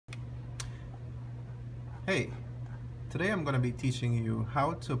Hey, today I'm going to be teaching you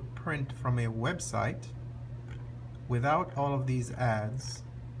how to print from a website without all of these ads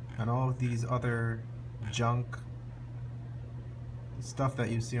and all of these other junk stuff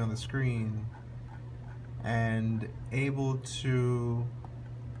that you see on the screen, and able to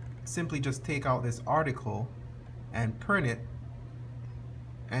simply just take out this article and print it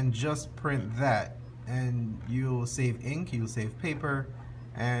and just print that, and you'll save ink, you'll save paper,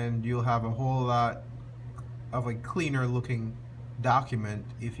 and you'll have a whole lot of a cleaner looking document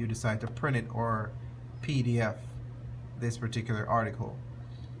if you decide to print it or PDF this particular article.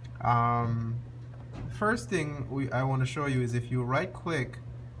 First thing I want to show you is if you right click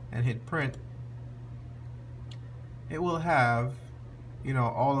and hit print, it will have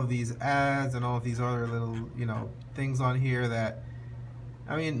all of these ads and all of these other little things on here that,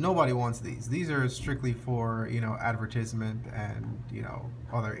 I mean, nobody wants these. These are strictly for advertisement and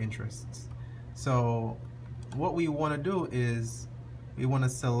other interests. So what we want to do is we want to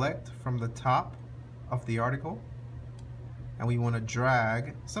select from the top of the article, and we want to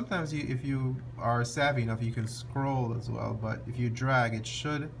drag. Sometimes if you are savvy enough, you can scroll as well, but if you drag, it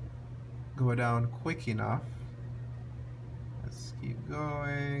should go down quick enough. Let's keep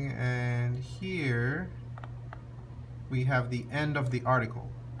going, and here we have the end of the article.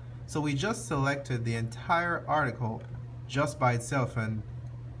 So we just selected the entire article just by itself, and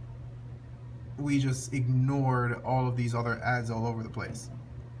we just ignored all of these other ads all over the place.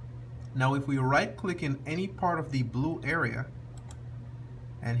 Now if we right click in any part of the blue area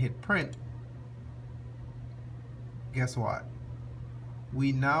and hit print, guess what?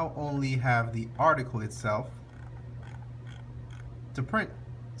 We now only have the article itself to print.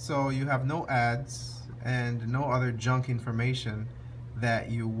 So you have no ads and no other junk information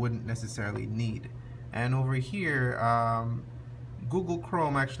that you wouldn't necessarily need. And over here, Google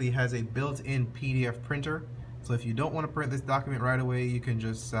Chrome actually has a built-in PDF printer. So if you don't want to print this document right away, you can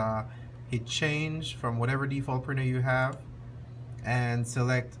just hit change from whatever default printer you have and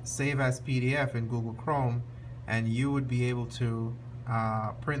select save as PDF in Google Chrome, and you would be able to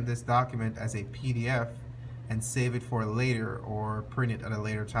print this document as a PDF and save it for later, or print it at a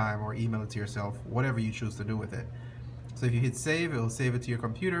later time, or email it to yourself, whatever you choose to do with it. So if you hit save, it will save it to your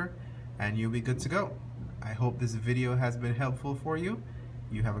computer and you'll be good to go. I hope this video has been helpful for you.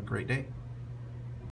 You have a great day.